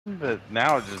but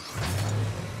now it just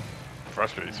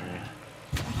frustrates me.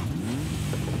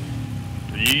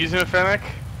 Are you using a Fennec?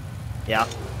 Yeah.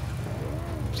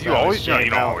 You always, no, you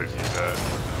don't always use that.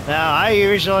 No, I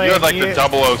usually. You had like the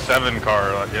 007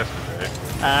 car yesterday.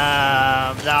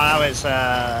 No,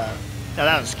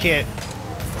 that was Kit.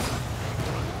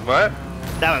 What?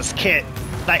 That was Kit,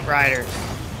 Knight Rider.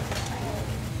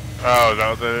 Oh, is that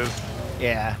what that is?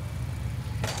 Yeah.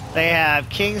 They have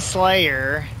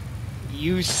Kingslayer,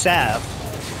 Yusuf.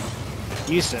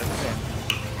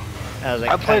 And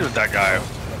I played with that guy.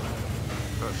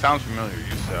 It sounds familiar,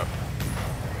 Yusuf.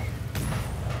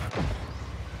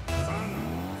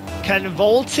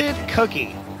 Convolted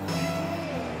Cookie.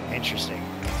 Interesting.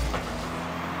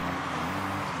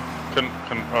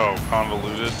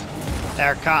 Convoluted?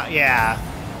 Yeah.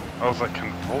 I was like,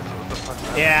 convoluted? What the fuck is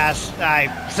that? Yes, I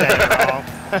said it wrong.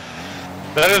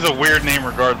 That is a weird name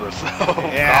regardless.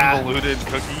 Yeah. Convoluted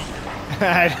Cookie?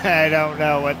 I don't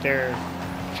know what they're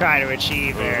trying to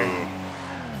achieve there. Ooh.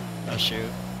 Oh, shoot.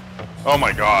 Oh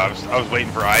my god, I was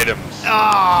waiting for items.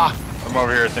 Ah! I'm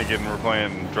over here thinking we're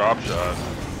playing Drop Shot.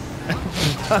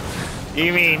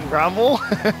 You mean Rumble?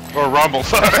 Or Rumble,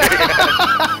 sorry.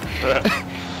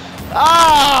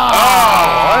 Ah!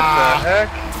 Oh, what the heck?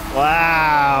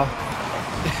 Wow.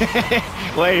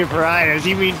 Waiting for items.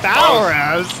 You mean power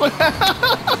ups?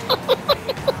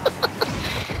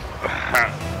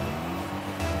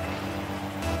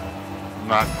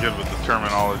 Not good with the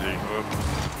terminology.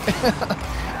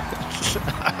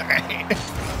 Alright.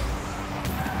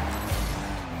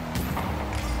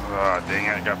 Ah, dang it,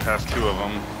 I got past two of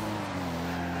them.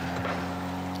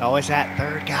 Always that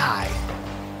third guy.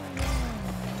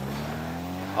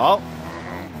 Oh.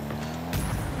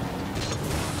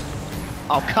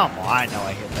 Oh, come on. I know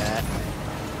I hit that.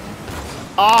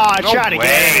 Oh, I tried to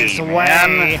get in his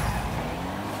way.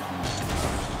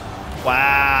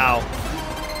 Wow.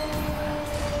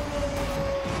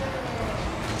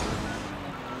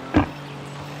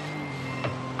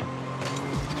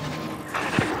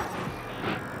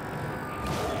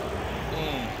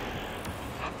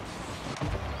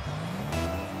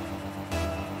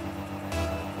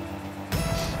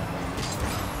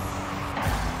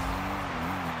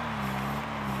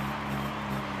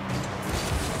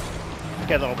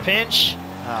 Get a little pinch.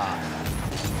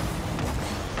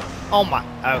 Oh my.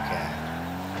 Okay.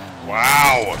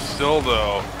 Wow, still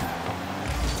though.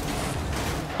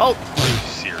 Oh. Are you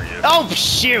serious? Oh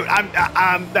shoot! No,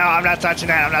 I'm not touching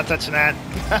that. I'm not touching that.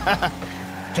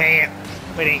 Dang it!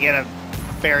 We didn't get a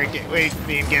we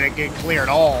didn't get a good clear at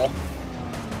all.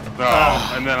 No,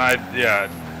 and then yeah,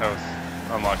 that was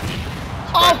unlucky.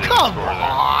 Oh come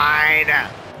on!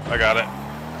 I got it.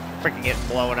 Freaking getting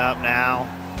blown up now.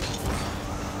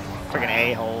 Freaking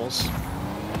a-holes.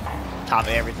 Top of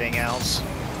everything else.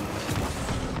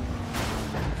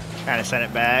 Trying to send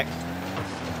it back.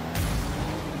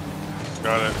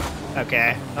 Got it.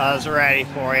 Okay, I was ready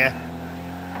for you.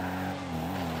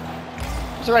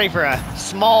 I was ready for a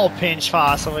small pinch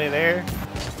possibly there.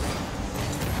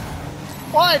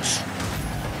 What?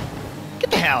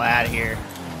 Get the hell out of here.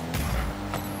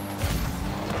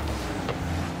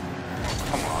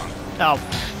 Come on. Oh.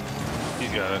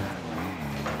 He's got it.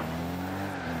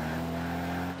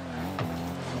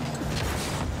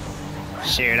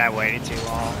 Shoot, I waited too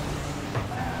long.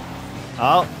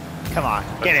 Oh, come on.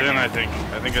 Get it. I think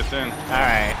it's in.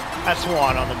 Alright. That's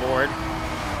one on the board.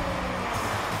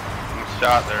 Nice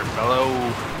shot there,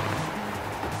 fellow.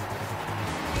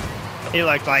 He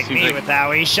looked like me with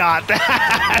how he shot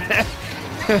that.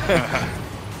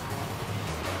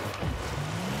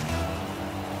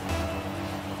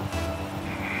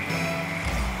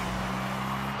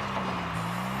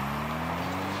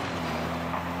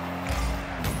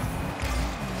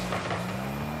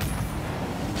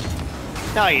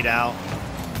 No, you don't.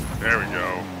 There we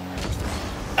go.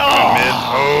 Oh! Mid.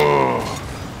 Oh!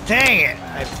 Dang it!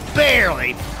 I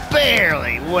barely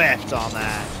whiffed on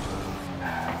that.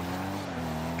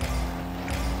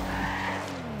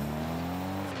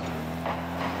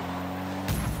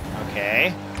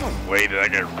 Okay. No way did I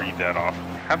get read that off.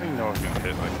 How do you know I was gonna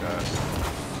hit like that?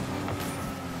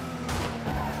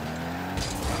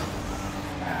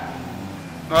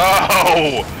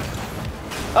 Oh!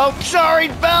 Oh, sorry,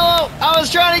 fellow. I was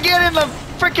trying to get in the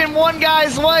freaking one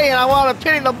guy's way, and I wound up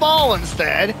hitting the ball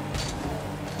instead.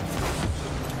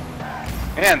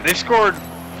 Man, they scored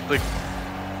like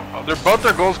both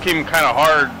their goals came kind of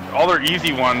hard. All their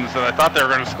easy ones that I thought they were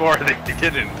going to score, they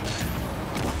didn't.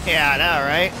 Yeah, I know,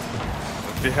 right?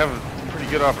 They have pretty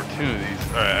good opportunities.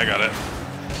 All right, I got it.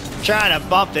 I'm trying to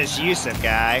bump this Yusuf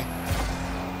guy.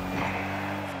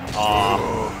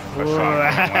 Oh, I saw it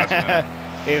last minute.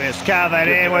 He was coming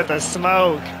in with the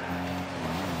smoke.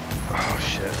 Oh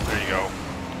shit! There you go.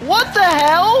 What the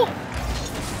hell?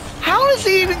 How does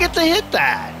he even get to hit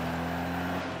that?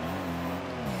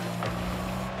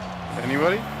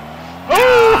 Anybody?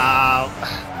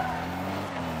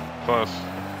 Close.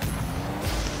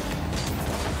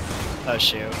 Oh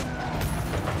shoot.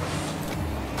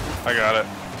 I got it.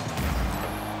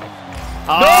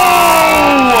 Oh, No!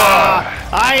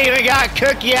 I even got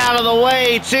Cookie out of the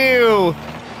way too.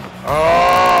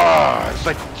 Oh, it's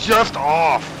like just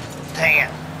off. Dang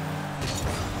it.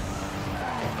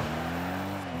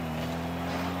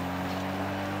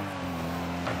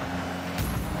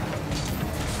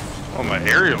 Oh, my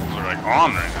aerials are like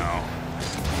on right now.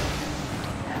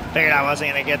 Figured I wasn't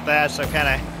gonna get that, so kind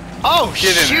of. Oh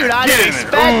Get in shoot! there. I Get didn't in there.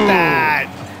 expect Ooh. that.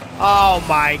 Oh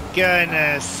my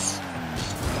goodness.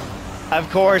 Of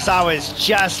course, I was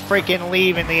just freaking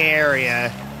leaving the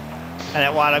area, and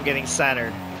it wound up getting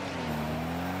centered.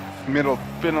 Middle.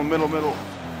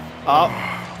 Oh.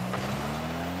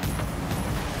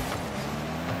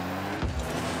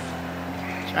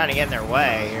 Trying to get in their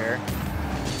way here.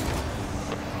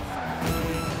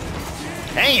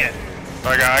 Dang it.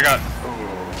 I got.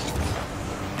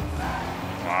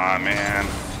 Come on, man.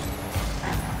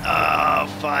 Oh,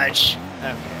 fudge.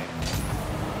 Okay.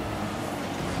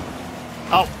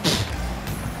 Oh.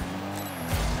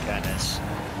 Goodness.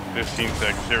 15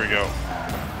 seconds. Here we go.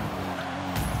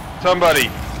 Somebody.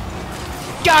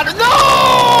 Got it. No!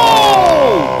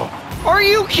 Oh. Are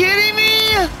you kidding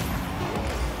me?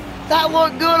 That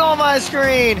looked good on my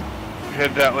screen.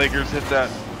 Hit that, Lakers. Hit that.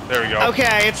 There we go.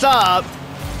 Okay, it's up.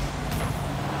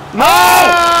 No!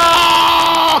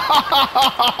 Oh!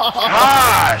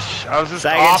 Gosh! I was just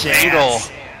Second off chance. angle.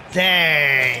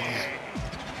 Dang.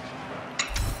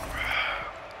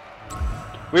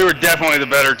 We were definitely the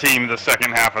better team the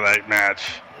second half of that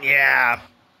match. Yeah.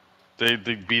 They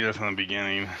beat us in the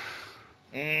beginning.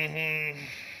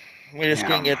 We just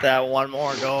couldn't get that one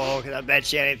more goal, because I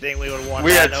bet you anything we would have won.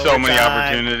 We that had in so many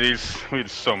overtime. opportunities. We had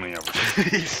so many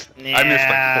opportunities. Yeah. I missed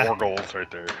like 4 goals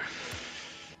right there.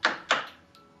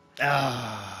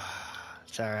 Oh,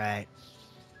 it's all right.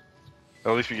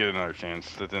 At least we get another chance.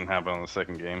 That didn't happen on the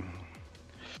second game.